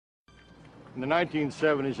In the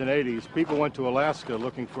 1970s and 80s, people went to Alaska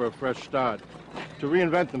looking for a fresh start, to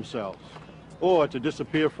reinvent themselves, or to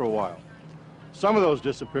disappear for a while. Some of those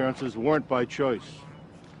disappearances weren't by choice.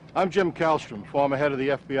 I'm Jim Kallstrom, former head of the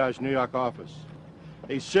FBI's New York office.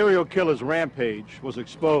 A serial killer's rampage was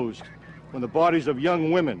exposed when the bodies of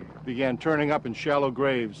young women began turning up in shallow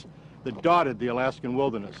graves that dotted the Alaskan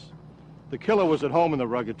wilderness. The killer was at home in the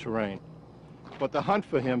rugged terrain, but the hunt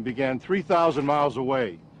for him began 3,000 miles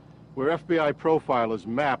away, where FBI profilers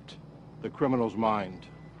mapped the criminal's mind.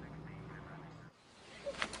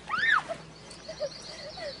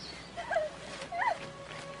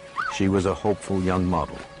 She was a hopeful young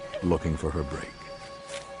model looking for her break.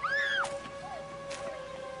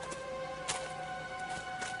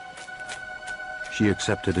 She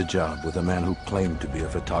accepted a job with a man who claimed to be a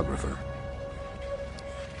photographer,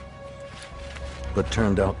 but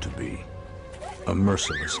turned out to be a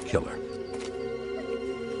merciless killer.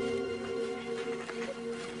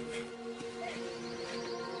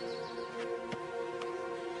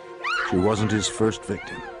 She wasn't his first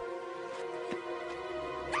victim,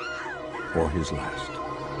 or his last.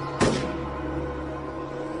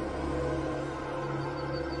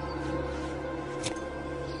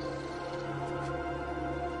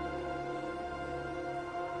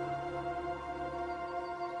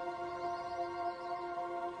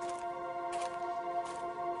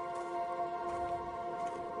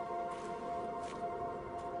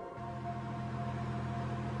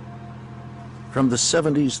 From the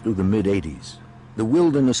 70s through the mid-80s, the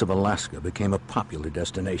wilderness of Alaska became a popular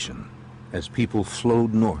destination as people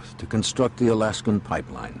flowed north to construct the Alaskan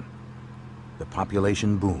pipeline. The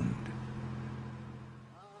population boomed.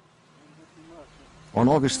 On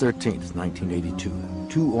August 13th, 1982,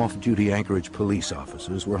 two off-duty Anchorage police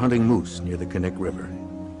officers were hunting moose near the Knik River,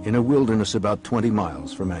 in a wilderness about 20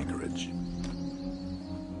 miles from Anchorage.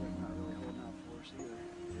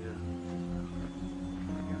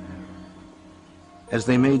 As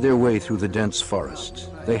they made their way through the dense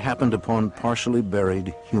forest, they happened upon partially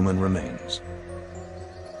buried human remains.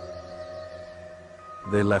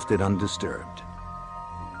 They left it undisturbed.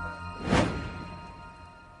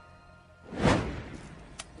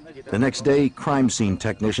 The next day, crime scene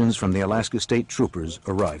technicians from the Alaska State Troopers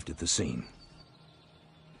arrived at the scene.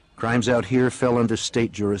 Crimes out here fell under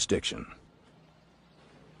state jurisdiction.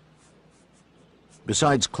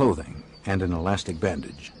 Besides clothing and an elastic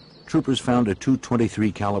bandage, troopers found a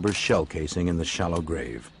 .223 caliber shell casing in the shallow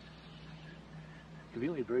grave.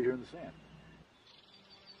 Conveniently buried here in the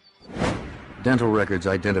sand. Dental records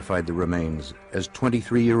identified the remains as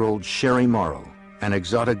 23-year-old Sherry Morrow, an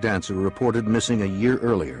exotic dancer reported missing a year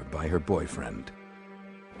earlier by her boyfriend.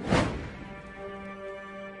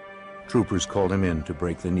 Troopers called him in to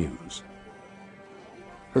break the news.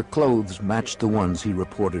 Her clothes matched the ones he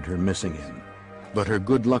reported her missing in, but her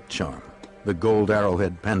good luck charm, the gold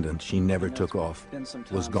arrowhead pendant she never took off,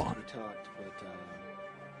 was gone.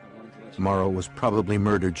 Morrow was probably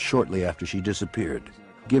murdered shortly after she disappeared,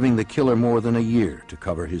 giving the killer more than a year to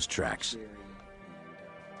cover his tracks.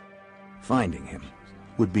 Finding him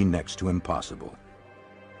would be next to impossible.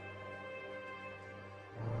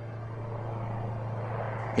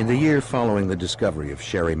 In the year following the discovery of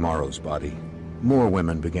Sherry Morrow's body, more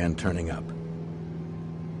women began turning up.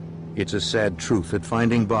 It's a sad truth that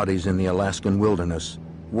finding bodies in the Alaskan wilderness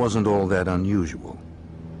wasn't all that unusual.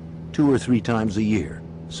 2 or 3 times a year,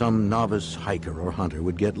 some novice hiker or hunter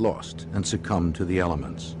would get lost and succumb to the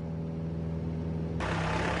elements.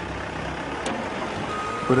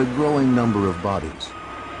 But a growing number of bodies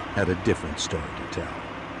had a different story to tell.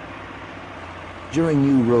 During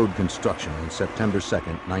new road construction on September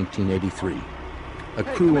 2nd, 1983, a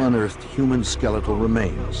crew unearthed human skeletal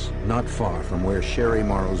remains not far from where Sherry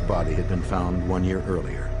Morrow's body had been found 1 year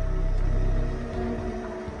earlier.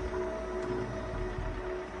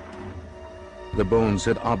 The bones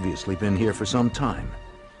had obviously been here for some time,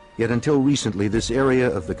 yet until recently this area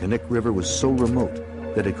of the Knik River was so remote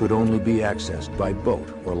that it could only be accessed by boat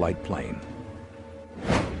or light plane.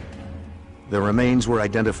 The remains were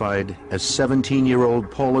identified as 17-year-old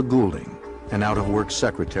Paula Goulding, an out-of-work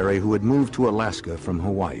secretary who had moved to Alaska from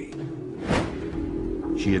Hawaii.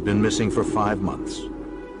 She had been missing for 5 months.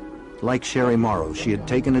 Like Sherry Morrow, she had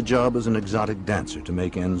taken a job as an exotic dancer to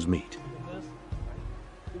make ends meet.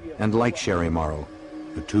 And like Sherry Morrow,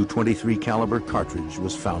 a .223 caliber cartridge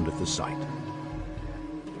was found at the site.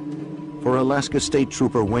 For Alaska State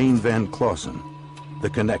Trooper Wayne Van Clausen, the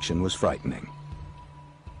connection was frightening.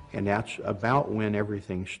 And that's about when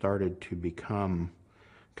everything started to become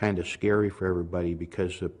kind of scary for everybody,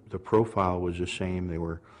 because the profile was the same. They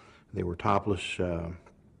were topless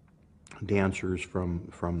dancers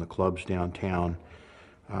from the clubs downtown,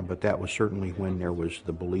 but that was certainly when there was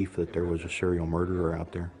the belief that there was a serial murderer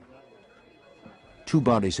out there. 2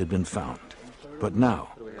 bodies had been found, but now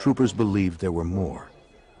troopers believed there were more.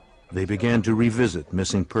 They began to revisit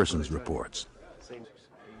missing persons reports.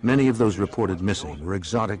 Many of those reported missing were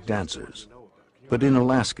exotic dancers, but in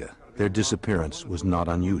Alaska, their disappearance was not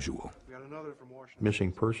unusual.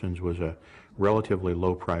 Missing persons was a relatively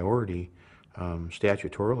low priority.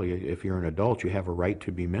 Statutorily, if you're an adult, you have a right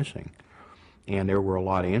to be missing. And there were a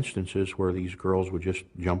lot of instances where these girls would just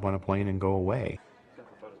jump on a plane and go away.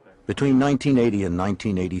 Between 1980 and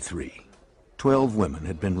 1983, 12 women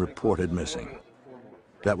had been reported missing.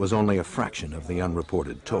 That was only a fraction of the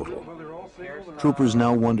unreported total. Troopers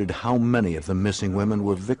now wondered how many of the missing women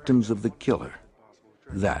were victims of the killer.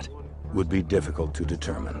 That would be difficult to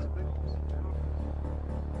determine.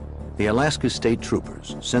 The Alaska State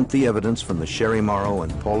Troopers sent the evidence from the Sherry Morrow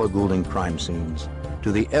and Paula Goulding crime scenes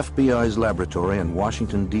to the FBI's laboratory in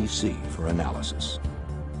Washington, D.C. for analysis.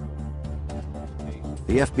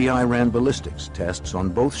 The FBI ran ballistics tests on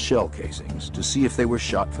both shell casings to see if they were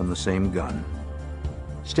shot from the same gun.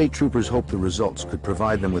 State troopers hoped the results could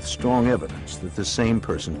provide them with strong evidence that the same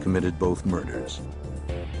person committed both murders.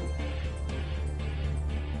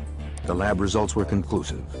 The lab results were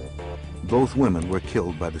conclusive. Both women were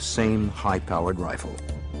killed by the same high-powered rifle.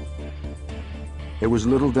 There was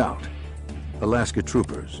little doubt. Alaska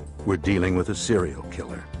troopers were dealing with a serial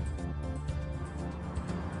killer.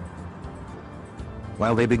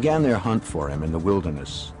 While they began their hunt for him in the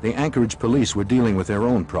wilderness, the Anchorage police were dealing with their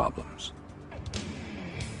own problems.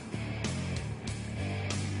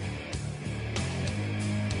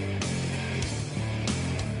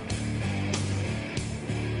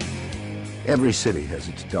 Every city has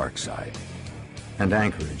its dark side, and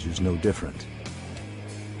Anchorage is no different.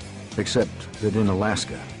 Except that in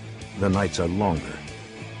Alaska, the nights are longer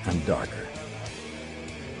and darker.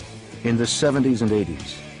 In the 70s and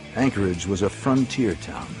 80s, Anchorage was a frontier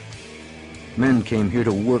town. Men came here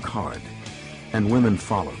to work hard, and women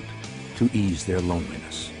followed to ease their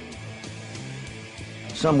loneliness.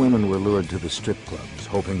 Some women were lured to the strip clubs,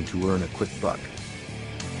 hoping to earn a quick buck.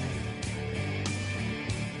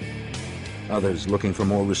 Others, looking for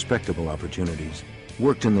more respectable opportunities,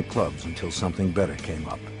 worked in the clubs until something better came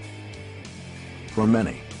up. For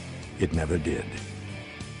many, it never did.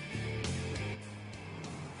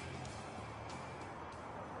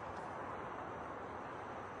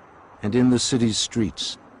 And in the city's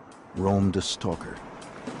streets roamed a stalker.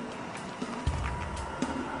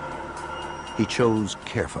 He chose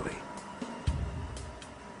carefully.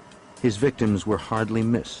 His victims were hardly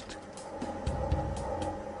missed.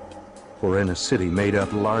 For in a city made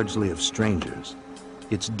up largely of strangers,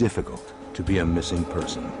 it's difficult to be a missing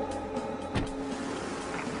person.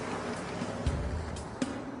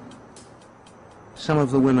 Some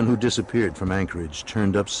of the women who disappeared from Anchorage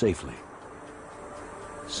turned up safely.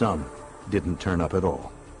 Some didn't turn up at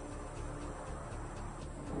all.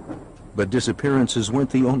 But disappearances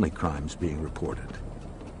weren't the only crimes being reported.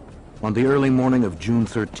 On the early morning of June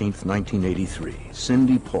 13th, 1983,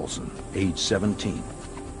 Cindy Paulson, age 17,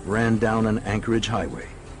 ran down an Anchorage highway.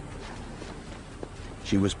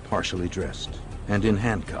 She was partially dressed and in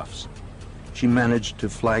handcuffs. She managed to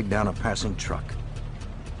flag down a passing truck.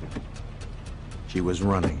 She was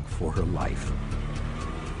running for her life.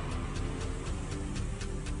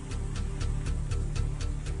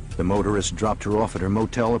 The motorist dropped her off at her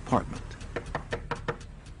motel apartment.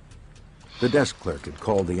 The desk clerk had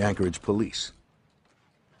called the Anchorage police.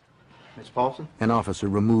 Miss Paulson? An officer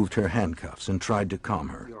removed her handcuffs and tried to calm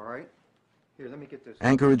her. You all right? Here, let me get this.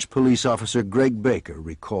 Anchorage police officer Greg Baker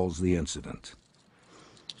recalls the incident.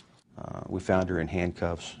 We found her in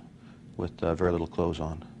handcuffs with very little clothes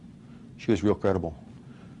on. She was real credible.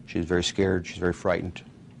 She was very scared, she was very frightened,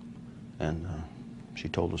 and she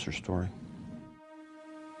told us her story.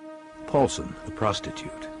 Paulson, the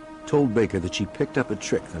prostitute, told Baker that she picked up a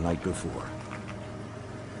trick the night before.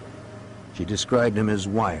 She described him as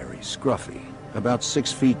wiry, scruffy, about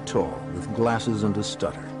 6 feet tall, with glasses and a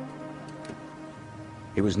stutter.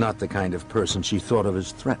 He was not the kind of person she thought of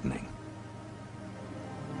as threatening.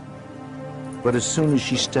 But as soon as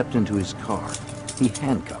she stepped into his car, he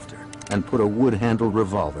handcuffed her and put a wood-handled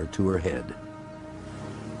revolver to her head.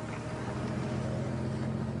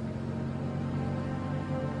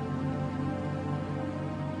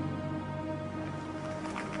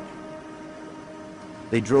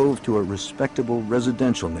 They drove to a respectable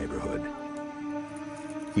residential neighborhood.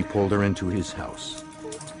 He pulled her into his house.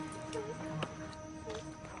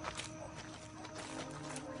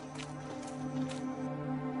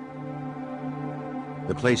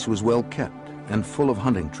 The place was well kept and full of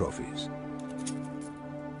hunting trophies.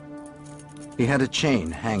 He had a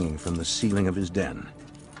chain hanging from the ceiling of his den.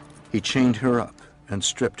 He chained her up and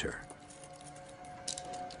stripped her.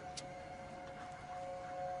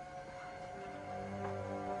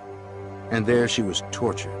 And there she was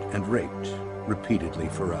tortured and raped repeatedly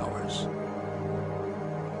for hours.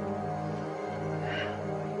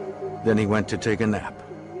 Then he went to take a nap,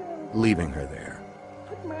 leaving her there.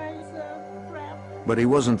 But he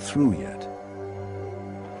wasn't through yet.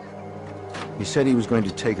 He said he was going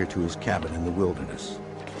to take her to his cabin in the wilderness.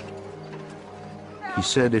 He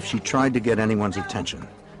said if she tried to get anyone's attention,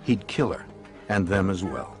 he'd kill her, and them as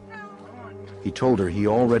well. He told her he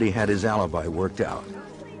already had his alibi worked out.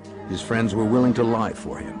 His friends were willing to lie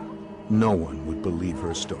for him. No one would believe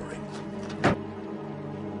her story.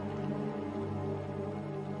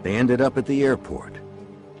 They ended up at the airport.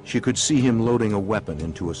 She could see him loading a weapon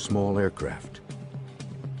into a small aircraft.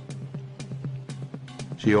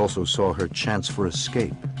 She also saw her chance for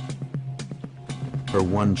escape. Her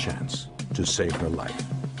one chance to save her life.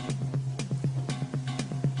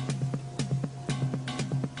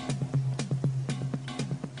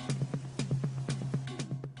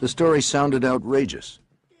 The story sounded outrageous,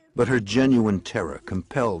 but her genuine terror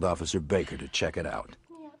compelled Officer Baker to check it out.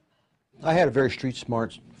 I had a very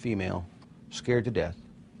street-smart female, scared to death,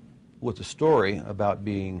 with a story about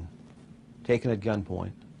being taken at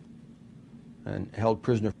gunpoint and held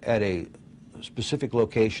prisoner at a specific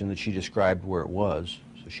location that she described where it was,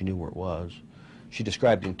 so she knew where it was. She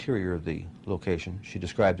described the interior of the location. She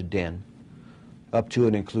described the den, up to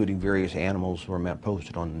and including various animals were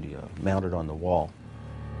posted on the, mounted on the wall.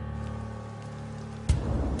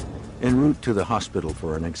 En route to the hospital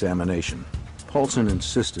for an examination, Paulson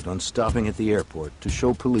insisted on stopping at the airport to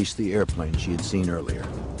show police the airplane she had seen earlier.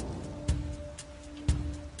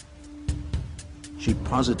 She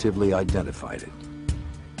positively identified it.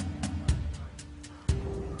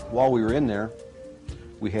 While we were in there,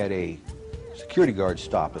 we had a security guard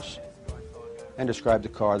stop us and describe the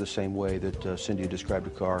car the same way that Cindy described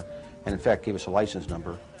the car, and in fact gave us a license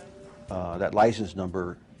number. That license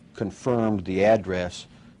number confirmed the address,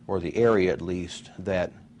 or the area at least,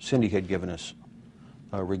 that Cindy had given us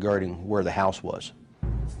regarding where the house was.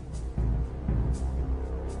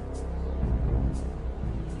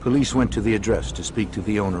 Police went to the address to speak to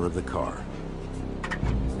the owner of the car.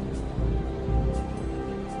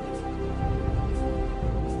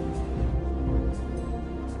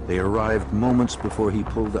 They arrived moments before he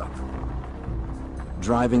pulled up,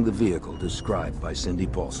 driving the vehicle described by Cindy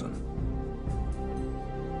Paulson.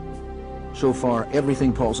 So far,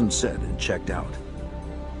 everything Paulson said had checked out.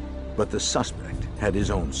 But the suspect had his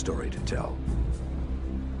own story to tell.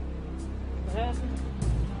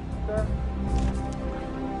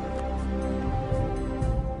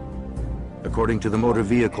 According to the motor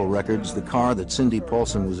vehicle records, the car that Cindy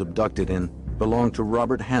Paulson was abducted in belonged to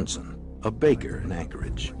Robert Hansen, a baker in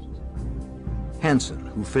Anchorage. Hansen,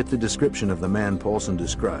 who fit the description of the man Paulson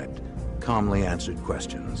described, calmly answered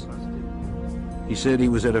questions. He said he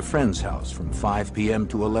was at a friend's house from 5 p.m.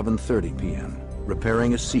 to 11:30 p.m.,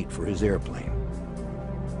 repairing a seat for his airplane.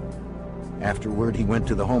 Afterward, he went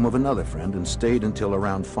to the home of another friend and stayed until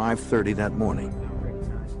around 5:30 that morning.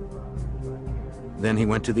 Then he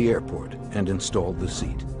went to the airport and installed the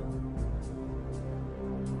seat.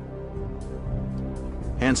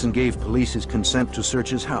 Hansen gave police his consent to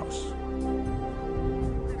search his house.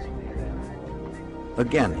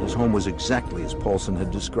 Again, his home was exactly as Paulson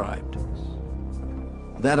had described.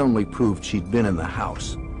 That only proved she'd been in the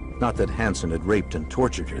house, not that Hansen had raped and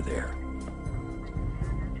tortured her there.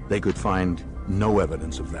 They could find no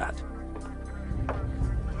evidence of that.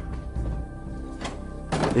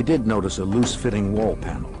 They did notice a loose-fitting wall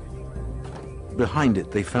panel. Behind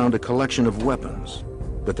it, they found a collection of weapons,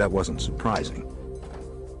 but that wasn't surprising.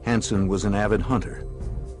 Hansen was an avid hunter.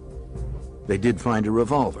 They did find a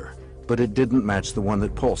revolver, but it didn't match the one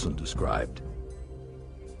that Paulson described.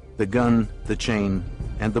 The gun, the chain,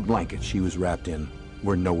 and the blanket she was wrapped in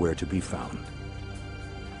were nowhere to be found.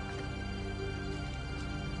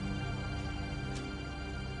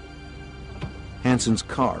 Hansen's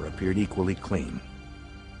car appeared equally clean.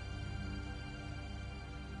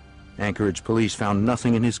 Anchorage police found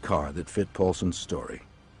nothing in his car that fit Paulson's story.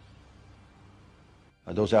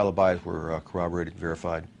 Those alibis were corroborated and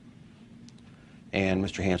verified, and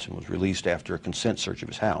Mr. Hansen was released after a consent search of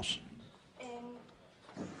his house.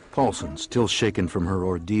 Paulson, still shaken from her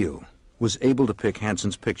ordeal, was able to pick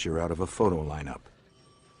Hansen's picture out of a photo lineup.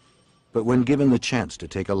 But when given the chance to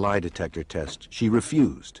take a lie detector test, she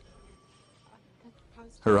refused.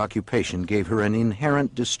 Her occupation gave her an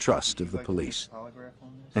inherent distrust of the police,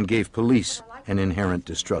 and gave police an inherent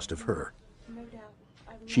distrust of her.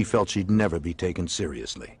 She felt she'd never be taken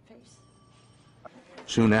seriously.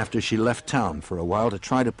 Soon after, she left town for a while to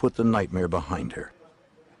try to put the nightmare behind her.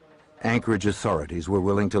 Anchorage authorities were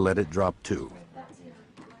willing to let it drop too.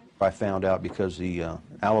 I found out because the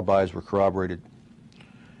alibis were corroborated,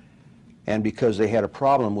 and because they had a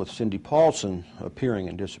problem with Cindy Paulson appearing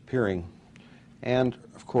and disappearing, and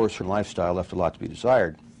of course her lifestyle left a lot to be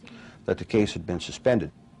desired, that the case had been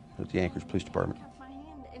suspended at the Anchorage Police Department.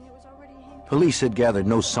 Police had gathered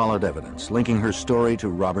no solid evidence linking her story to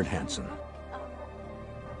Robert Hansen.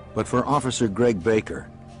 But for Officer Greg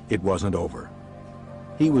Baker, it wasn't over.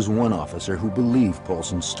 He was one officer who believed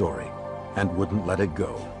Paulson's story and wouldn't let it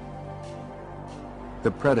go.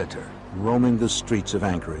 The predator roaming the streets of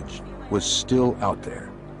Anchorage was still out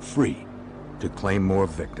there, free to claim more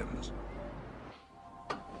victims.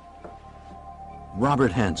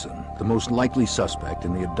 Robert Hansen, the most likely suspect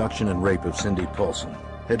in the abduction and rape of Cindy Paulson,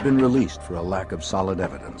 had been released for a lack of solid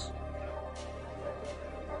evidence.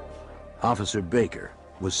 Officer Baker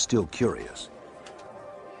was still curious.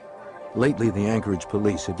 Lately, the Anchorage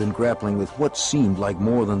police had been grappling with what seemed like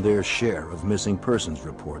more than their share of missing persons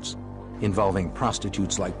reports involving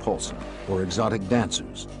prostitutes like Paulson, or exotic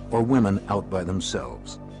dancers, or women out by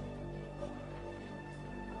themselves.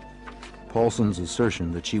 Paulson's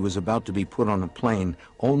assertion that she was about to be put on a plane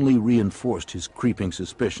only reinforced his creeping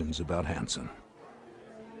suspicions about Hansen.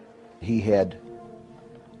 He had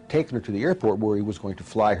taken her to the airport where he was going to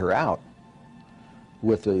fly her out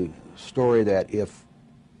with the story that if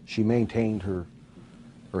she maintained her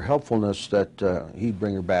helpfulness, that he'd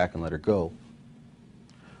bring her back and let her go.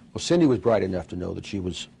 Well, Cindy was bright enough to know that she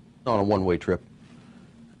was on a one-way trip,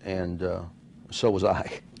 and so was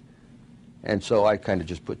I. And so I kind of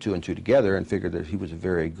just put two and two together and figured that he was a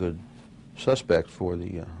very good suspect for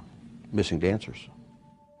the missing dancers.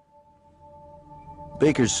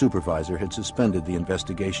 Baker's supervisor had suspended the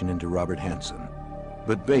investigation into Robert Hansen,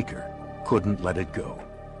 but Baker couldn't let it go.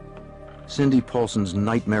 Cindy Paulson's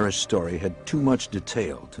nightmarish story had too much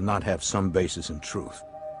detail to not have some basis in truth.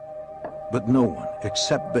 But no one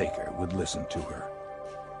except Baker would listen to her.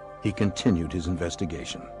 He continued his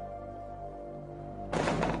investigation.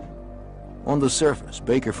 On the surface,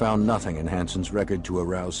 Baker found nothing in Hansen's record to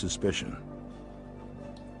arouse suspicion.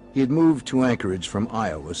 He had moved to Anchorage from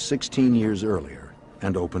Iowa 16 years earlier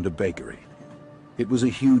and opened a bakery. It was a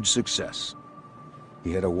huge success.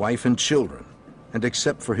 He had a wife and children, and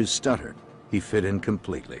except for his stutter, he fit in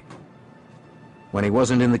completely. When he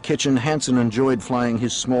wasn't in the kitchen, Hansen enjoyed flying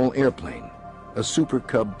his small airplane, a Super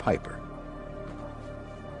Cub Piper.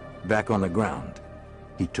 Back on the ground,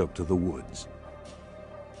 he took to the woods.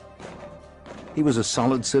 He was a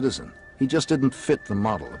solid citizen. He just didn't fit the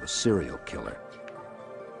model of a serial killer.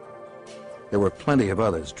 There were plenty of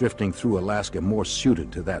others drifting through Alaska more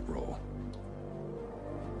suited to that role.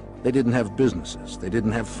 They didn't have businesses. They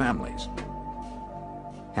didn't have families.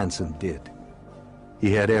 Hansen did.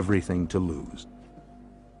 He had everything to lose.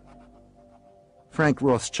 Frank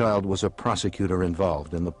Rothschild was a prosecutor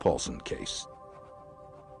involved in the Paulson case.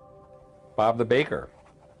 Bob the baker.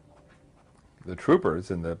 The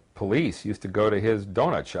troopers and the police used to go to his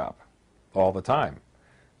donut shop all the time.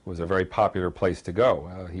 It was a very popular place to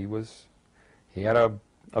go. He had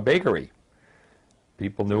a bakery.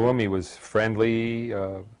 People knew him. He was friendly.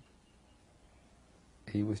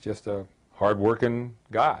 He was just a hard-working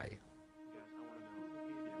guy.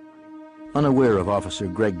 Unaware of Officer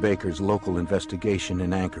Greg Baker's local investigation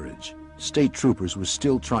in Anchorage, state troopers were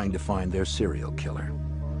still trying to find their serial killer.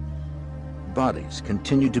 Bodies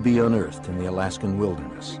continued to be unearthed in the Alaskan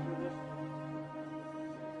wilderness.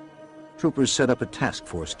 Troopers set up a task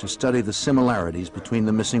force to study the similarities between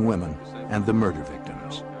the missing women and the murder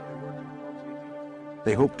victims.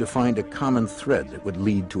 They hoped to find a common thread that would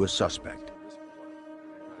lead to a suspect.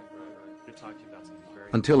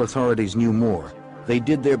 Until authorities knew more, they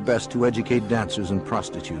did their best to educate dancers and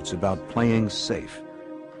prostitutes about playing safe.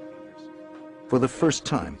 For the first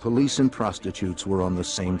time, police and prostitutes were on the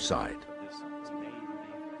same side.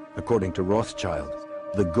 According to Rothschild,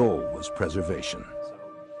 the goal was preservation.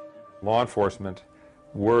 Law enforcement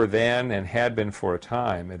were then and had been for a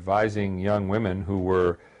time advising young women who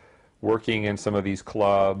were working in some of these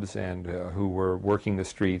clubs and who were working the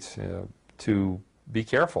streets to be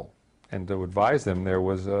careful and to advise them there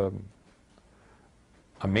was a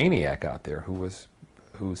maniac out there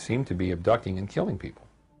who seemed to be abducting and killing people.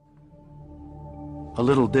 A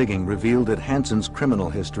little digging revealed that Hansen's criminal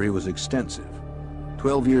history was extensive.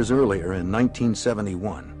 12 years earlier, in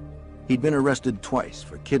 1971, He'd been arrested twice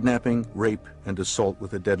for kidnapping, rape, and assault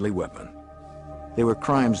with a deadly weapon. They were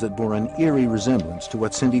crimes that bore an eerie resemblance to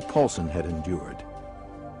what Cindy Paulson had endured.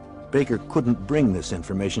 Baker couldn't bring this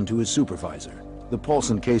information to his supervisor. The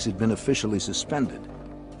Paulson case had been officially suspended,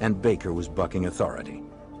 and Baker was bucking authority.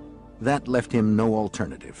 That left him no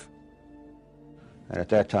alternative. And at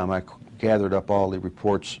that time, I gathered up all the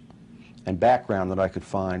reports and background that I could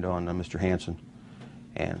find on Mr. Hansen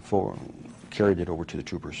and carried it over to the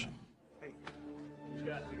troopers.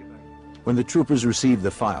 When the troopers received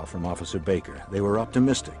the file from Officer Baker, they were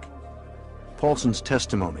optimistic. Paulson's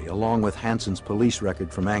testimony, along with Hansen's police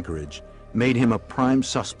record from Anchorage, made him a prime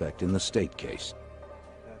suspect in the state case.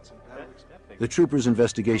 The troopers'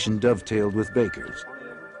 investigation dovetailed with Baker's.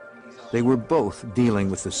 They were both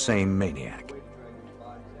dealing with the same maniac.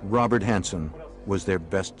 Robert Hansen was their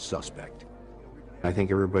best suspect. I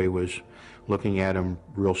think everybody was looking at him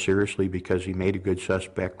real seriously because he made a good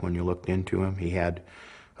suspect when you looked into him. He had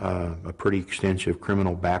a pretty extensive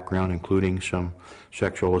criminal background, including some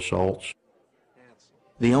sexual assaults.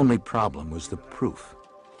 The only problem was the proof.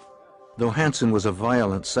 Though Hansen was a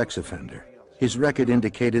violent sex offender, his record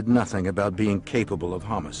indicated nothing about being capable of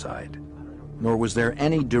homicide, nor was there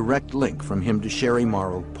any direct link from him to Sherry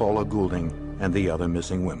Morrow, Paula Goulding, and the other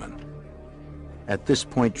missing women. At this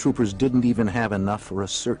point, troopers didn't even have enough for a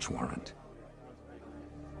search warrant.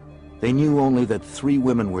 They knew only that 3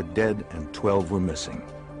 women were dead and 12 were missing.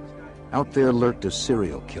 Out there lurked a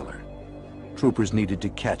serial killer. Troopers needed to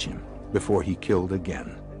catch him before he killed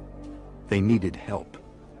again. They needed help.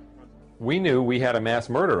 We knew we had a mass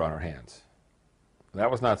murder on our hands.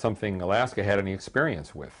 That was not something Alaska had any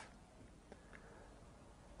experience with.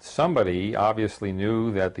 Somebody obviously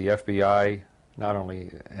knew that the FBI not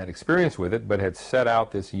only had experience with it, but had set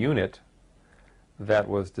out this unit that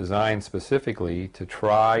was designed specifically to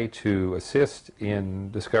try to assist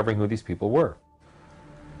in discovering who these people were.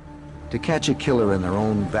 To catch a killer in their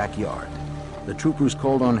own backyard, the troopers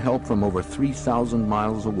called on help from over 3,000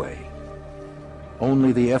 miles away.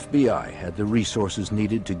 Only the FBI had the resources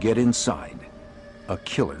needed to get inside a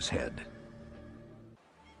killer's head.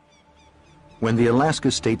 When the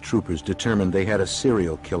Alaska State Troopers determined they had a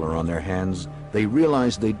serial killer on their hands, they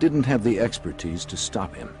realized they didn't have the expertise to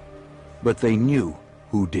stop him. But they knew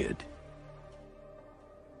who did.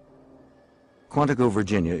 Quantico,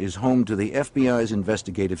 Virginia is home to the FBI's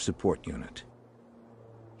Investigative Support Unit.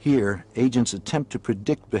 Here, agents attempt to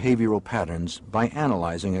predict behavioral patterns by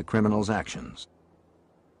analyzing a criminal's actions.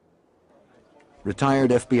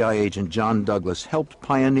 Retired FBI agent John Douglas helped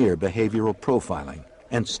pioneer behavioral profiling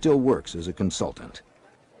and still works as a consultant.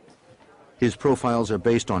 His profiles are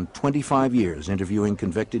based on 25 years interviewing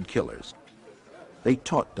convicted killers. They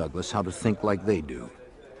taught Douglas how to think like they do.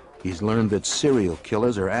 He's learned that serial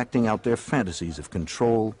killers are acting out their fantasies of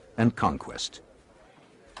control and conquest.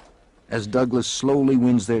 As Douglas slowly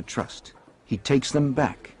wins their trust, he takes them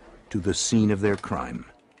back to the scene of their crime.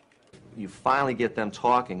 You finally get them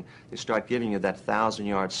talking, they start giving you that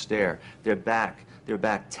 1,000-yard stare. They're back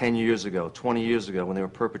 10 years ago, 20 years ago when they were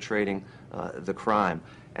perpetrating the crime,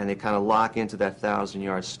 and they kind of lock into that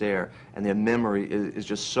 1,000-yard stare, and their memory is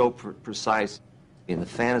just so precise. And the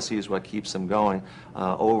fantasy is what keeps them going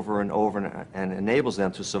over and over and enables them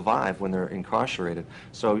to survive when they're incarcerated.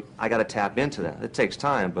 So I got to tap into that. It takes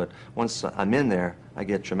time, but once I'm in there, I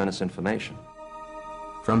get tremendous information.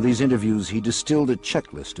 From these interviews, he distilled a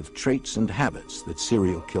checklist of traits and habits that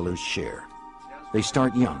serial killers share. They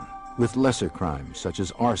start young, with lesser crimes such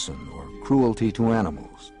as arson or cruelty to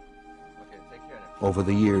animals. Over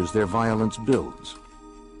the years, their violence builds.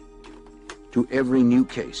 To every new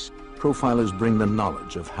case, profilers bring the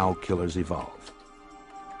knowledge of how killers evolve.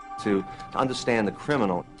 To understand the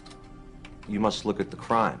criminal, you must look at the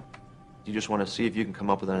crime. You just want to see if you can come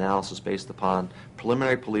up with an analysis based upon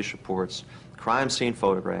preliminary police reports, crime scene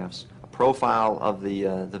photographs, a profile of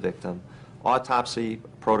the victim, autopsy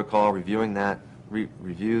protocol, reviewing that,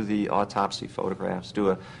 review the autopsy photographs, do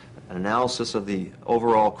an analysis of the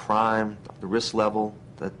overall crime, the risk level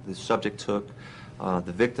that the subject took,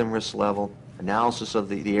 the victim risk level, analysis of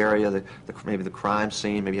the area, maybe the crime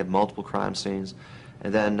scene, maybe you have multiple crime scenes,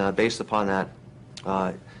 and then based upon that,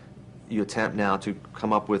 you attempt now to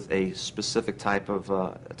come up with a specific type of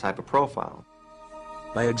profile.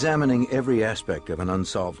 By examining every aspect of an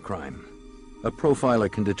unsolved crime, a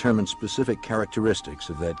profiler can determine specific characteristics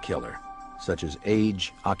of that killer, such as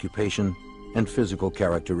age, occupation, and physical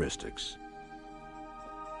characteristics.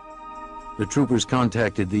 The troopers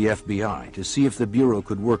contacted the FBI to see if the Bureau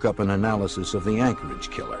could work up an analysis of the Anchorage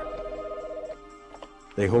killer.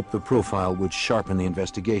 They hoped the profile would sharpen the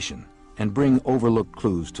investigation and bring overlooked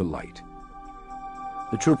clues to light.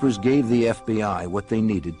 The troopers gave the FBI what they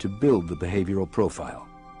needed to build the behavioral profile.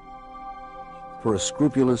 For a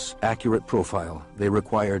scrupulous, accurate profile, they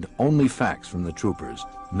required only facts from the troopers,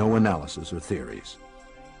 no analysis or theories.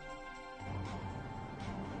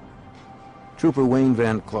 Trooper Wayne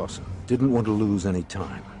Van Clausen didn't want to lose any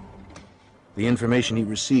time. The information he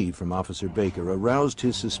received from Officer Baker aroused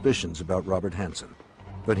his suspicions about Robert Hansen,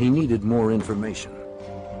 but he needed more information.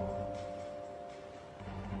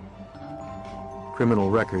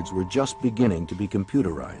 Criminal records were just beginning to be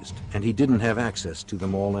computerized, and he didn't have access to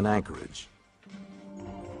them all in Anchorage.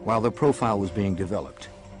 While the profile was being developed,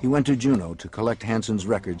 he went to Juneau to collect Hansen's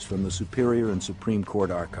records from the Superior and Supreme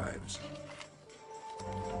Court archives.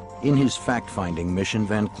 In his fact-finding mission,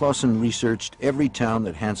 Van Clausen researched every town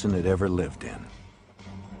that Hansen had ever lived in.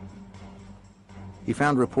 He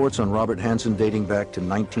found reports on Robert Hansen dating back to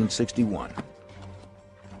 1961.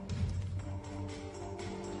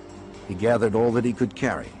 He gathered all that he could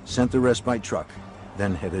carry, sent the rest by truck,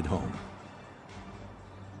 then headed home.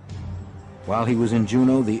 While he was in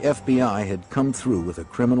Juneau, the FBI had come through with a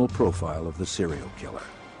criminal profile of the serial killer.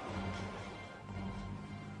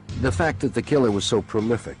 The fact that the killer was so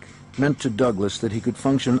prolific meant to Douglas that he could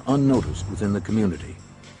function unnoticed within the community.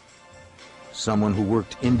 Someone who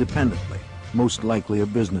worked independently, most likely a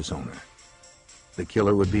business owner. The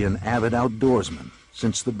killer would be an avid outdoorsman,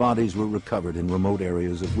 since the bodies were recovered in remote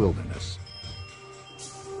areas of wilderness.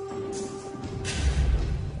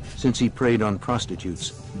 Since he preyed on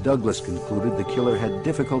prostitutes, Douglas concluded the killer had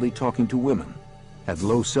difficulty talking to women, had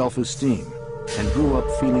low self-esteem, and grew up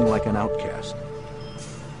feeling like an outcast.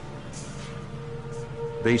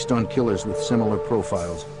 Based on killers with similar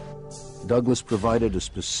profiles, Douglas provided a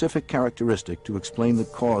specific characteristic to explain the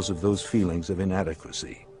cause of those feelings of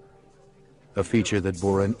inadequacy, a feature that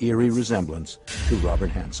bore an eerie resemblance to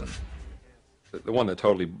Robert Hansen. The one that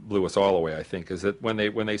totally blew us all away, I think, is that when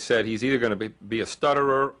they said he's either going to be a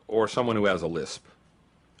stutterer or someone who has a lisp,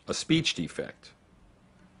 a speech defect.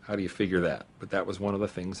 How do you figure that? But that was one of the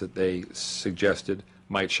things that they suggested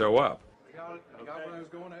might show up.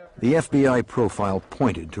 The FBI profile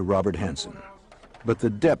pointed to Robert Hansen, but the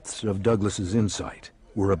depths of Douglas's insight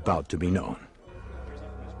were about to be known.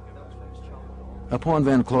 Upon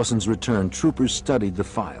Van Clausen's return, troopers studied the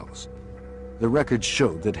files. The records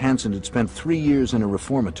showed that Hansen had spent 3 years in a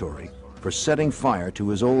reformatory for setting fire to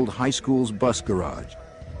his old high school's bus garage.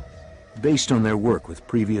 Based on their work with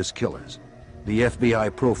previous killers, the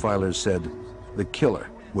FBI profilers said the killer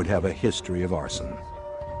would have a history of arson.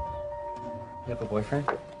 You have a boyfriend?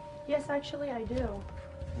 Yes, actually I do.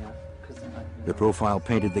 Yeah. The profile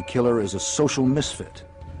painted the killer as a social misfit.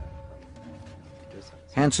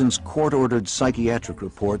 Hansen's court-ordered psychiatric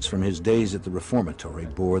reports from his days at the reformatory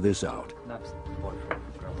bore this out.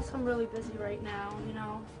 I'm really busy right now, you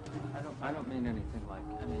know. I don't mean anything like,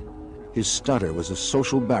 His stutter was a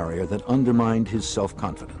social barrier that undermined his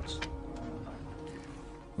self-confidence.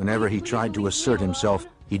 Whenever he tried to assert himself,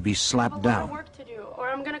 he'd be slapped down. I have work to do, or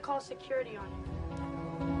I'm gonna call security on you.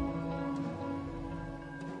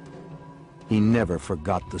 He never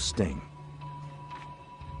forgot the sting.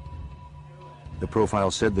 The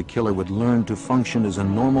profile said the killer would learn to function as a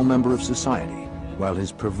normal member of society while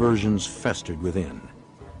his perversions festered within.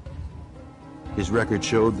 His record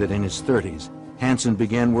showed that in his 30s, Hansen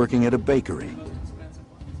began working at a bakery.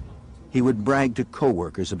 He would brag to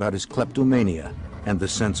co-workers about his kleptomania and the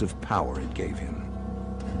sense of power it gave him.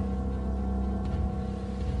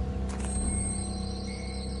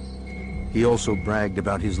 He also bragged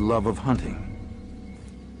about his love of hunting.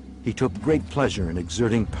 He took great pleasure in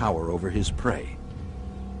exerting power over his prey,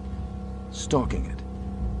 stalking it,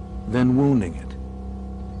 then wounding it,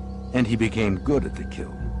 and he became good at the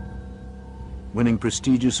kill, winning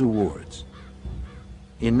prestigious awards.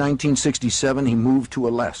 In 1967, he moved to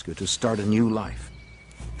Alaska to start a new life,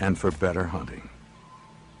 and for better hunting.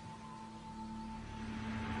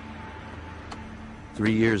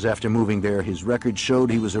 3 years after moving there, his record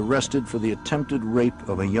showed he was arrested for the attempted rape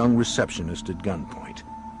of a young receptionist at gunpoint.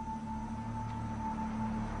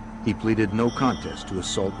 He pleaded no contest to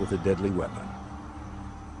assault with a deadly weapon.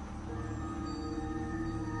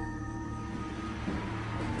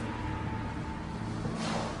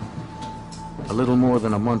 A little more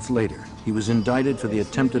than a month later, he was indicted for the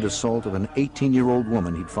attempted assault of an 18-year-old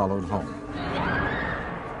woman he'd followed home.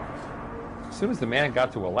 As soon as the man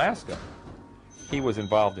got to Alaska, he was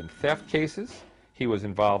involved in theft cases, he was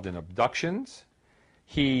involved in abductions,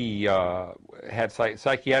 he had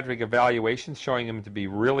psychiatric evaluations showing him to be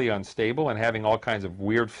really unstable and having all kinds of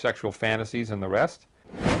weird sexual fantasies and the rest.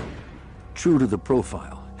 True to the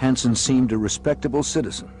profile, Hansen seemed a respectable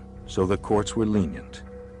citizen, so the courts were lenient.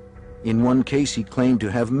 In one case, he claimed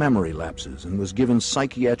to have memory lapses and was given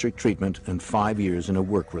psychiatric treatment and 5 years in a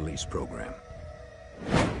work release program.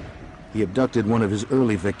 He abducted one of his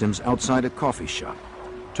early victims outside a coffee shop,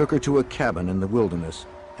 took her to a cabin in the wilderness,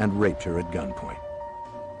 and raped her at gunpoint.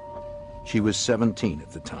 She was 17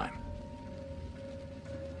 at the time.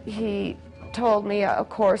 He told me, of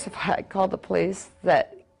course, if I called the police,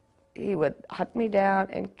 that he would hunt me down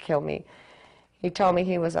and kill me. He told me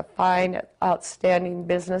he was a fine, outstanding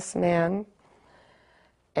businessman.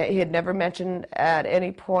 He had never mentioned at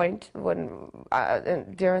any point when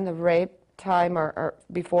during the rape time or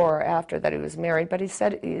before or after that he was married, but he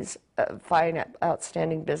said he's a fine,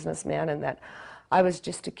 outstanding businessman and that I was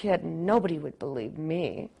just a kid and nobody would believe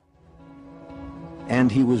me.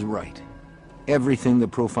 And he was right. Everything the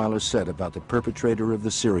profiler said about the perpetrator of the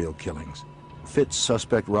serial killings fits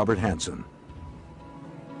suspect Robert Hansen,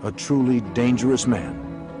 a truly dangerous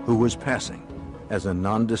man who was passing as a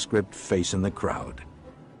nondescript face in the crowd.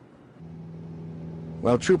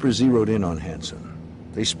 While troopers zeroed in on Hansen,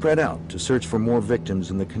 they spread out to search for more victims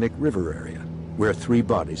in the Knik River area, where 3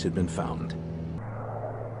 bodies had been found.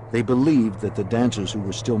 They believed that the dancers who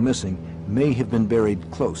were still missing may have been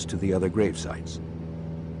buried close to the other grave sites.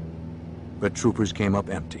 But troopers came up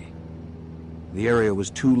empty. The area was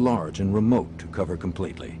too large and remote to cover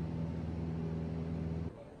completely.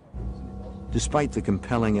 Despite the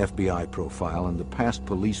compelling FBI profile and the past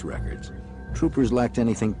police records, troopers lacked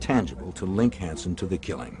anything tangible to link Hansen to the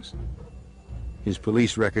killings. His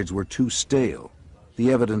police records were too stale,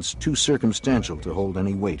 the evidence too circumstantial to hold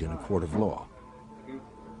any weight in a court of law.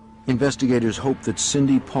 Investigators hoped that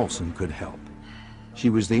Cindy Paulson could help. She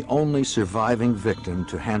was the only surviving victim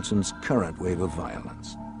to Hansen's current wave of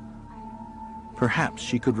violence. Perhaps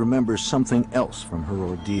she could remember something else from her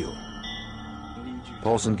ordeal.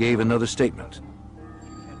 Paulson gave another statement.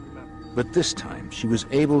 But this time, she was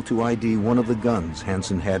able to ID one of the guns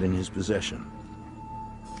Hansen had in his possession.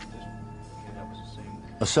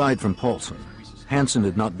 Aside from Paulson, Hansen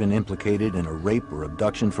had not been implicated in a rape or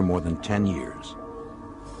abduction for more than 10 years.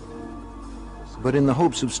 But in the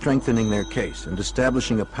hopes of strengthening their case and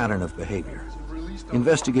establishing a pattern of behavior,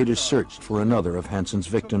 investigators searched for another of Hansen's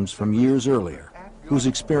victims from years earlier, whose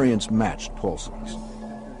experience matched Paulson's.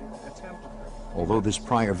 Although this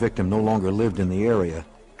prior victim no longer lived in the area,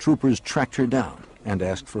 troopers tracked her down and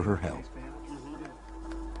asked for her help.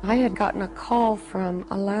 I had gotten a call from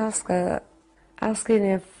Alaska asking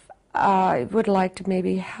if I would like to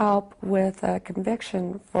maybe help with a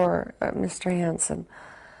conviction for Mr. Hansen.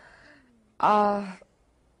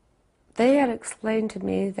 They had explained to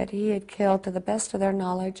me that he had killed, to the best of their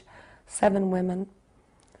knowledge, 7 women.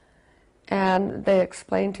 And they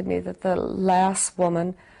explained to me that the last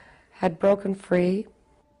woman had broken free.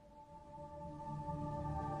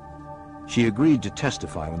 She agreed to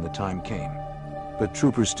testify when the time came, but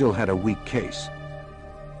troopers still had a weak case.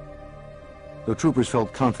 Though troopers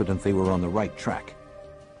felt confident they were on the right track,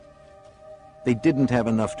 they didn't have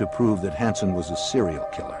enough to prove that Hansen was a serial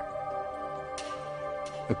killer.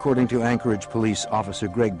 According to Anchorage Police Officer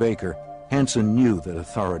Greg Baker, Hansen knew that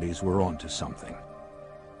authorities were onto something.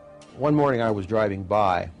 One morning I was driving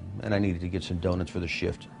by and I needed to get some donuts for the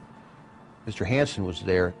shift. Mr. Hansen was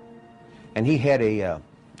there and he had a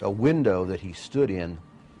window that he stood in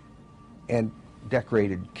and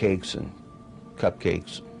decorated cakes and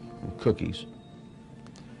cupcakes and cookies.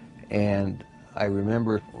 And I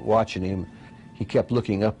remember watching him. He kept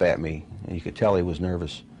looking up at me and you could tell he was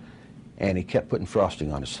nervous. And he kept putting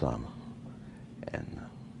frosting on his thumb. And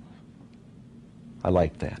I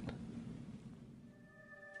liked that.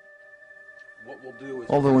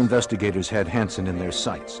 Although investigators had Hansen in their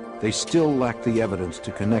sights, they still lacked the evidence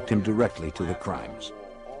to connect him directly to the crimes.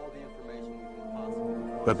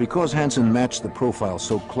 But because Hansen matched the profile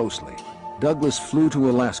so closely, Douglas flew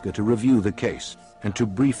to Alaska to review the case and to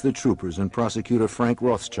brief the troopers and prosecutor Frank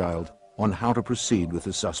Rothschild on how to proceed with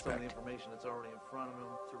the suspect.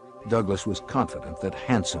 Douglas was confident that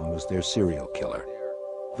Hansen was their serial killer.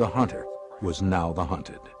 The hunter was now the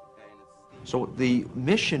hunted. So the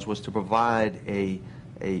mission was to provide a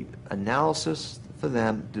analysis for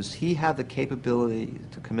them. Does he have the capability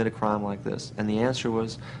to commit a crime like this? And the answer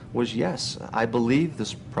was yes. I believe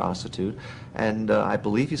this prostitute, and I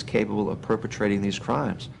believe he's capable of perpetrating these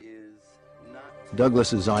crimes.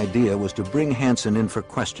 Douglas's idea was to bring Hansen in for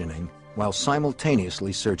questioning while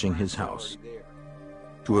simultaneously searching his house.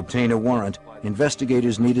 To obtain a warrant,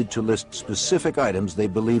 investigators needed to list specific items they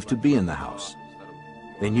believed to be in the house.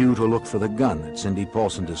 They knew to look for the gun that Cindy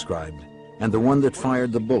Paulson described, and the one that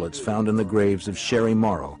fired the bullets found in the graves of Sherry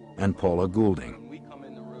Morrow and Paula Goulding.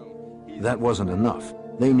 That wasn't enough.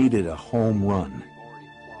 They needed a home run.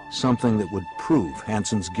 something that would prove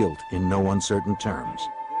Hansen's guilt in no uncertain terms.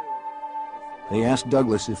 They asked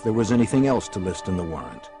Douglas if there was anything else to list in the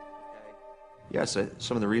warrant. Yes,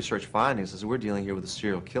 some of the research findings is we're dealing here with a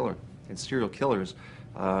serial killer. And serial killers,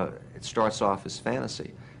 it starts off as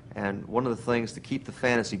fantasy. And one of the things to keep the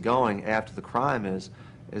fantasy going after the crime is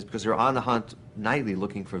because they're on the hunt nightly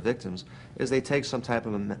looking for victims, is they take some type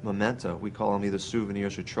of a memento. We call them either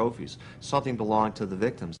souvenirs or trophies, something belonging to the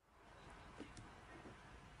victims.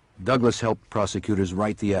 Douglas helped prosecutors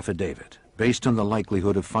write the affidavit based on the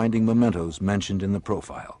likelihood of finding mementos mentioned in the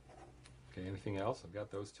profile. Okay, anything else? I've got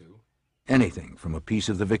those two. Anything from a piece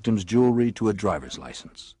of the victim's jewelry to a driver's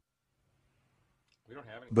license. We don't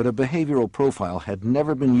have any. But a behavioral profile had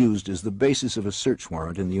never been used as the basis of a search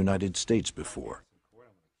warrant in the United States before.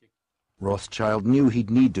 Rothschild knew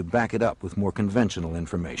he'd need to back it up with more conventional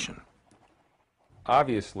information.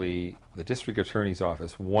 Obviously, the district attorney's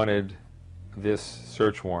office wanted this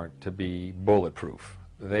search warrant to be bulletproof.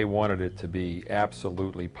 They wanted it to be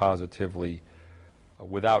absolutely, positively,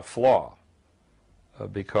 without flaw,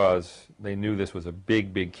 because they knew this was a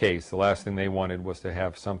big, big case. The last thing they wanted was to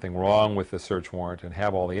have something wrong with the search warrant and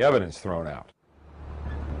have all the evidence thrown out.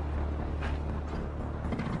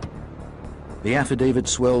 The affidavit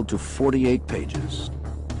swelled to 48 pages.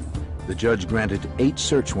 The judge granted 8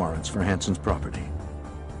 search warrants for Hansen's property.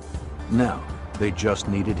 Now, they just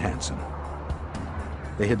needed Hansen.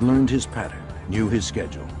 They had learned his pattern, knew his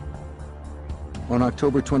schedule. On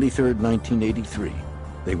October 23, 1983,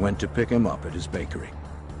 they went to pick him up at his bakery.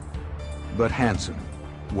 But Hansen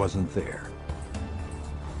wasn't there.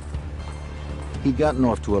 He'd gotten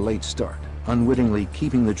off to a late start, unwittingly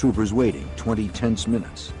keeping the troopers waiting 20 tense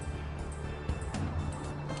minutes.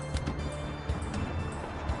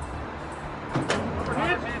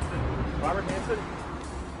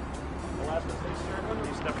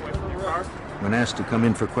 When asked to come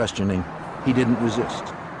in for questioning, he didn't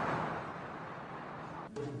resist.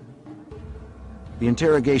 The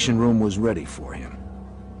interrogation room was ready for him.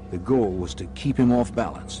 The goal was to keep him off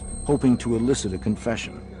balance, hoping to elicit a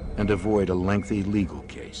confession and avoid a lengthy legal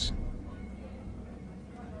case.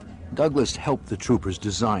 Douglas helped the troopers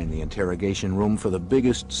design the interrogation room for the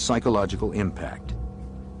biggest psychological impact.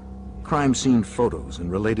 Crime scene photos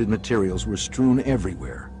and related materials were strewn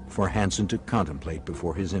everywhere for Hansen to contemplate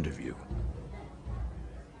before his interview.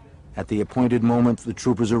 At the appointed moment, the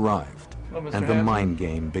troopers arrived, and the mind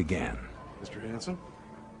game began. Mr. Hansen?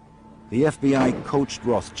 The FBI coached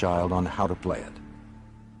Rothschild on how to play it.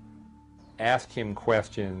 Ask him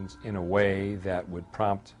questions in a way that would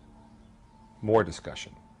prompt more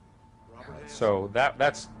discussion. So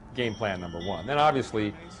that's game plan number one. Then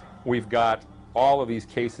obviously, we've got all of these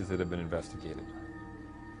cases that have been investigated.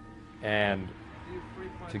 And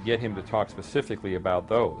to get him to talk specifically about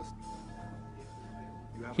those,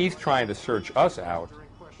 he's trying to search us out.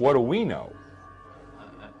 What do we know?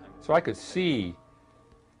 So I could see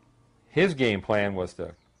his game plan was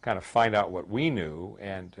to kind of find out what we knew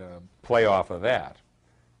and play off of that.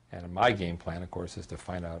 And my game plan, of course, is to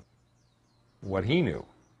find out what he knew.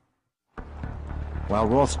 While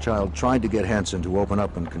Rothschild tried to get Hansen to open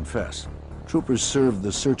up and confess, troopers served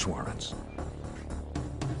the search warrants.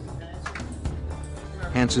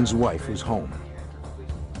 Hansen's wife was home.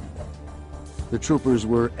 The troopers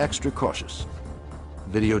were extra cautious,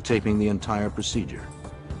 videotaping the entire procedure.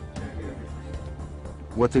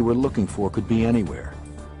 What they were looking for could be anywhere,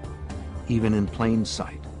 even in plain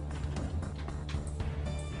sight.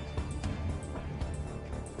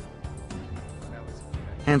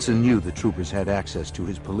 Hansen knew the troopers had access to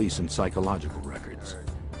his police and psychological records.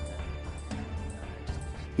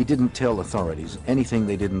 He didn't tell authorities anything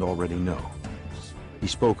they didn't already know. He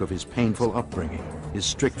spoke of his painful upbringing, his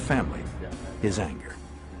strict family, his anger.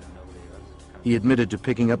 He admitted to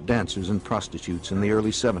picking up dancers and prostitutes in the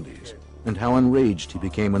early 70s, and how enraged he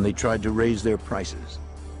became when they tried to raise their prices.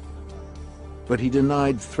 But he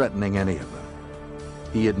denied threatening any of them.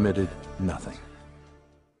 He admitted nothing.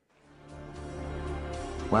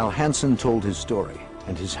 While Hansen told his story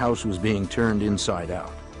and his house was being turned inside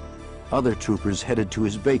out, other troopers headed to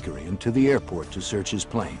his bakery and to the airport to search his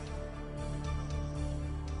plane.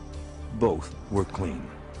 Both were clean.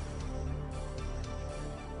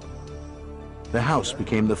 The house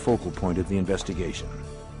became the focal point of the investigation.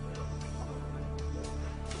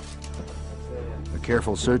 A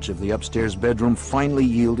careful search of the upstairs bedroom finally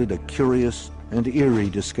yielded a curious and eerie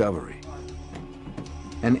discovery.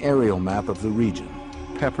 An aerial map of the region,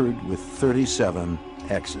 peppered with 37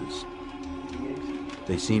 X's.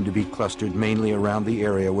 They seemed to be clustered mainly around the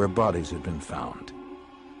area where bodies had been found.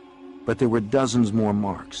 But there were dozens more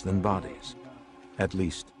marks than bodies, at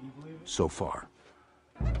least so far.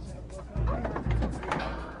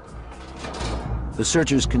 The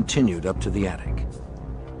searchers continued up to the attic.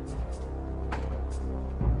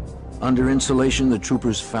 Under insulation, the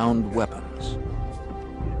troopers found weapons.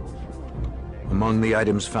 Among the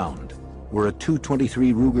items found were a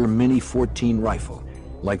 .223 Ruger Mini 14 rifle,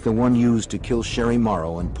 like the one used to kill Sherry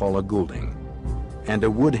Morrow and Paula Goulding, and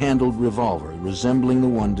a wood-handled revolver resembling the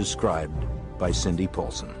one described by Cindy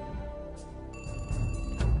Paulson.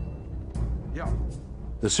 Yeah.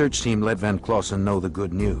 The search team let Van Clausen know the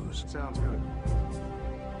good news. Sounds good.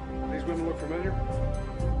 These women look familiar?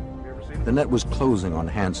 Have you ever seen them? The net was closing on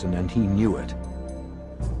Hansen, and he knew it.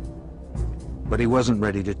 But he wasn't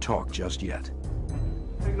ready to talk just yet.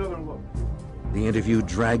 Take another look. The interview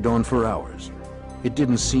dragged on for hours. It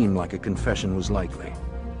didn't seem like a confession was likely.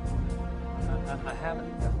 I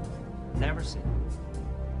haven't. Never seen.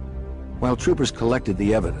 While troopers collected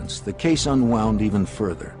the evidence, the case unwound even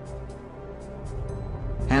further.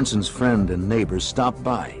 Hansen's friend and neighbors stopped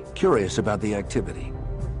by, curious about the activity.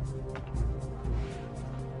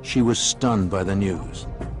 She was stunned by the news,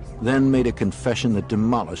 then made a confession that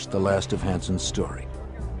demolished the last of Hansen's story.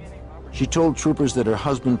 She told troopers that her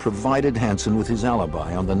husband provided Hansen with his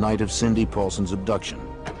alibi on the night of Cindy Paulson's abduction.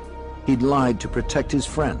 He'd lied to protect his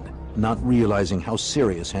friend, not realizing how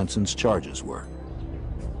serious Hansen's charges were.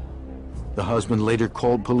 The husband later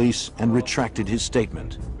called police and retracted his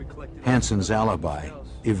statement. Hansen's alibi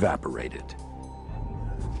evaporated.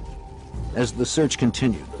 As the search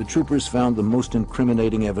continued, the troopers found the most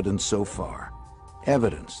incriminating evidence so far.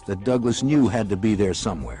 Evidence that Douglas knew had to be there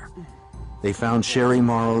somewhere. They found Sherry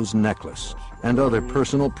Morrow's necklace and other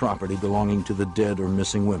personal property belonging to the dead or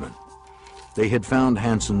missing women. They had found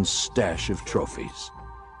Hansen's stash of trophies.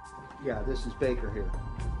 Yeah, this is Baker here.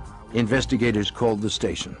 Investigators called the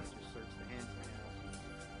station.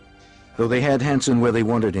 Though they had Hansen where they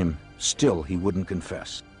wanted him, still he wouldn't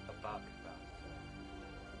confess.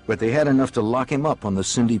 But they had enough to lock him up on the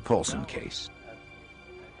Cindy Paulson case.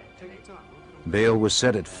 Bail was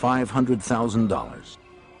set at $500,000.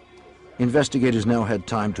 Investigators now had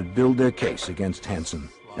time to build their case against Hansen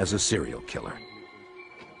as a serial killer.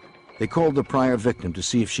 They called the prior victim to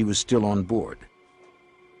see if she was still on board.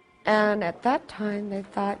 And at that time, they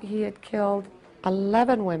thought he had killed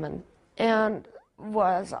 11 women. And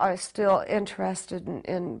was I still interested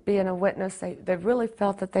in being a witness? They really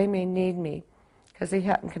felt that they may need me because he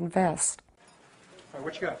hadn't confessed. All right,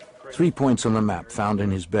 what you got? 3 points on the map found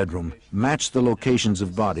in his bedroom matched the locations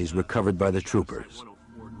of bodies recovered by the troopers.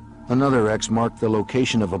 Another X marked the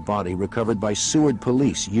location of a body recovered by Seward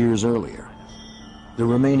police years earlier. The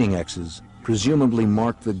remaining X's presumably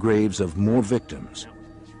marked the graves of more victims,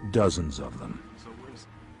 dozens of them.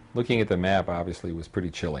 Looking at the map obviously was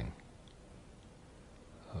pretty chilling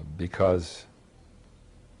because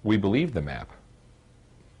we believed the map.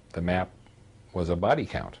 The map was a body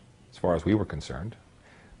count as far as we were concerned.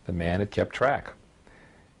 The man had kept track.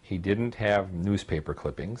 He didn't have newspaper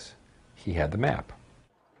clippings. He had the map.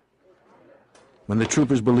 When the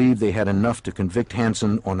troopers believed they had enough to convict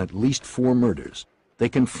Hansen on at least 4 murders, they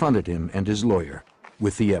confronted him and his lawyer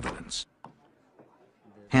with the evidence.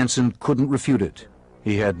 Hansen couldn't refute it.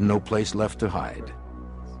 He had no place left to hide.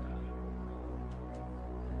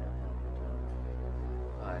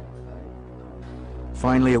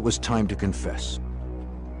 Finally, it was time to confess.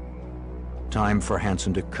 Time for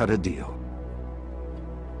Hansen to cut a deal.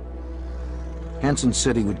 Hansen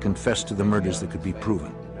said he would confess to the murders that could be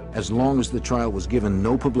proven, as long as the trial was given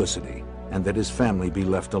no publicity and that his family be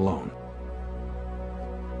left alone.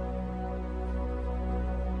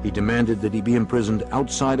 He demanded that he be imprisoned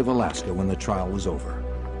outside of Alaska when the trial was over.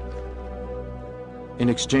 In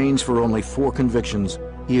exchange for only 4 convictions,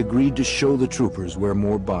 he agreed to show the troopers where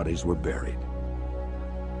more bodies were buried.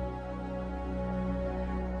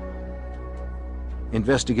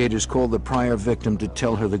 Investigators called the prior victim to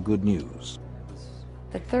tell her the good news.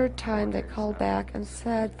 The third time they called back and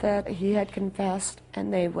said that he had confessed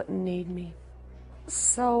and they wouldn't need me.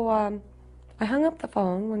 So I hung up the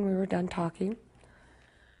phone when we were done talking.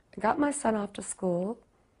 I got my son off to school,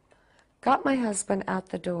 got my husband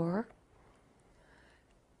out the door,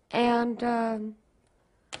 and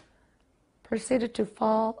proceeded to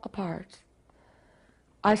fall apart.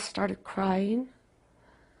 I started crying.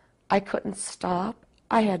 I couldn't stop.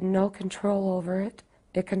 I had no control over it.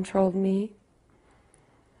 It controlled me.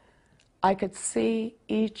 I could see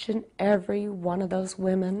each and every one of those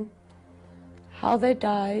women, how they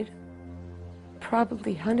died,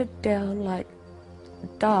 probably hunted down like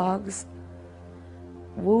dogs,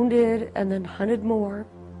 wounded and then hunted more.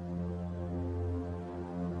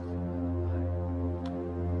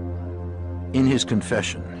 In his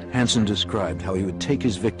confession, Hansen described how he would take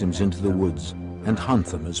his victims into the woods and hunt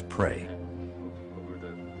them as prey.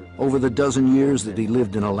 Over the dozen years that he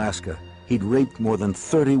lived in Alaska, he'd raped more than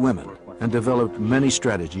 30 women and developed many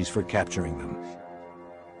strategies for capturing them.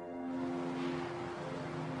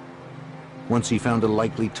 Once he found a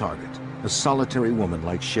likely target, a solitary woman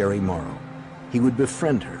like Sherry Morrow. He would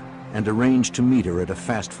befriend her and arrange to meet her at a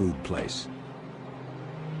fast food place.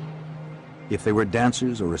 If they were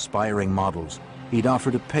dancers or aspiring models, he'd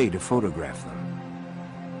offer to pay to photograph them.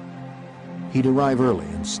 He'd arrive early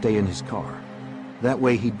and stay in his car. That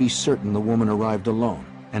way he'd be certain the woman arrived alone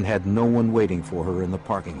and had no one waiting for her in the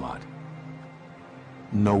parking lot.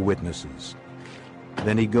 No witnesses.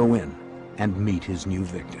 Then he'd go in and meet his new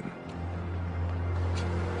victim.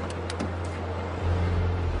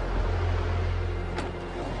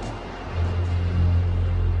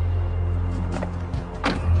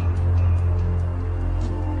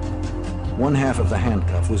 One half of the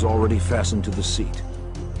handcuff was already fastened to the seat.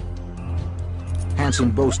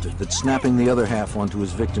 Hansen boasted that snapping the other half onto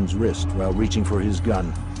his victim's wrist while reaching for his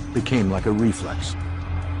gun became like a reflex.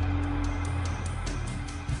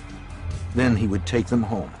 Then he would take them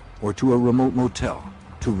home or to a remote motel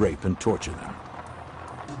to rape and torture them.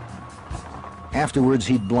 Afterwards,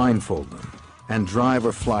 he'd blindfold them and drive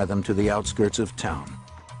or fly them to the outskirts of town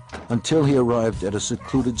until he arrived at a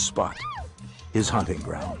secluded spot, his hunting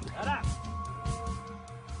ground.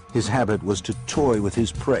 His habit was to toy with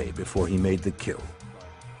his prey before he made the kill.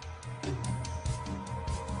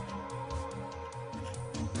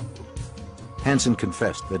 Hansen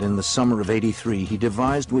confessed that in the summer of '83 he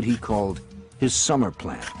devised what he called his summer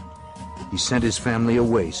plan. He sent his family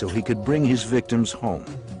away so he could bring his victims home.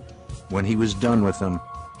 When he was done with them,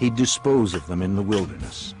 he'd dispose of them in the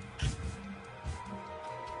wilderness.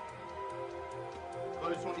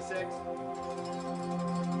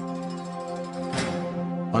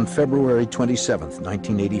 On February 27,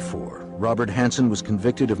 1984, Robert Hansen was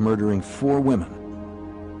convicted of murdering 4 women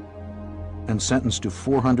and sentenced to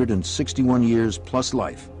 461 years plus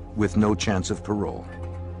life with no chance of parole.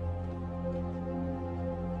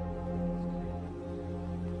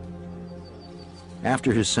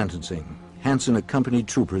 After his sentencing, Hansen accompanied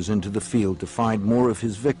troopers into the field to find more of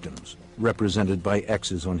his victims, represented by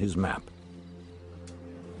X's on his map.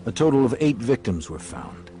 A total of 8 victims were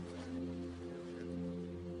found.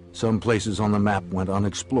 Some places on the map went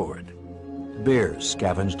unexplored. Bears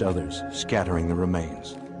scavenged others, scattering the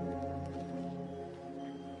remains.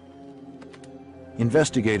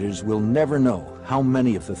 Investigators will never know how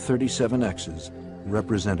many of the 37 X's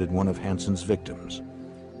represented one of Hansen's victims.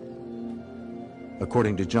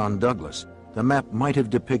 According to John Douglas, the map might have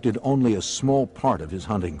depicted only a small part of his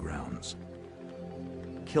hunting grounds.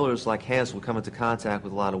 Killers like Hansen will come into contact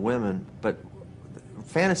with a lot of women, but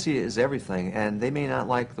fantasy is everything, and they may not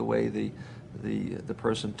like the way the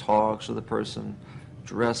person talks or the person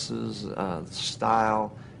dresses, the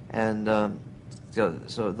style, and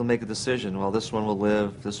so they'll make a decision. Well, this one will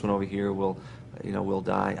live. This one over here will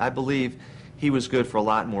die. I believe he was good for a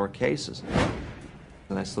lot more cases,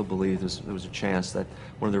 and I still believe there was a chance that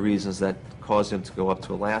one of the reasons that caused him to go up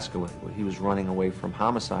to Alaska, he was running away from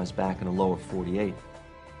homicides back in the lower 48.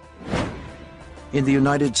 In the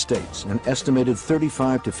United States, an estimated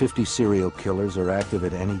 35 to 50 serial killers are active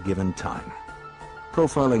at any given time.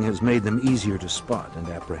 Profiling has made them easier to spot and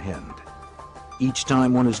apprehend. Each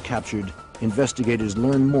time one is captured, investigators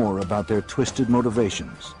learn more about their twisted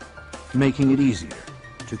motivations, making it easier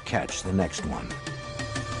to catch the next one.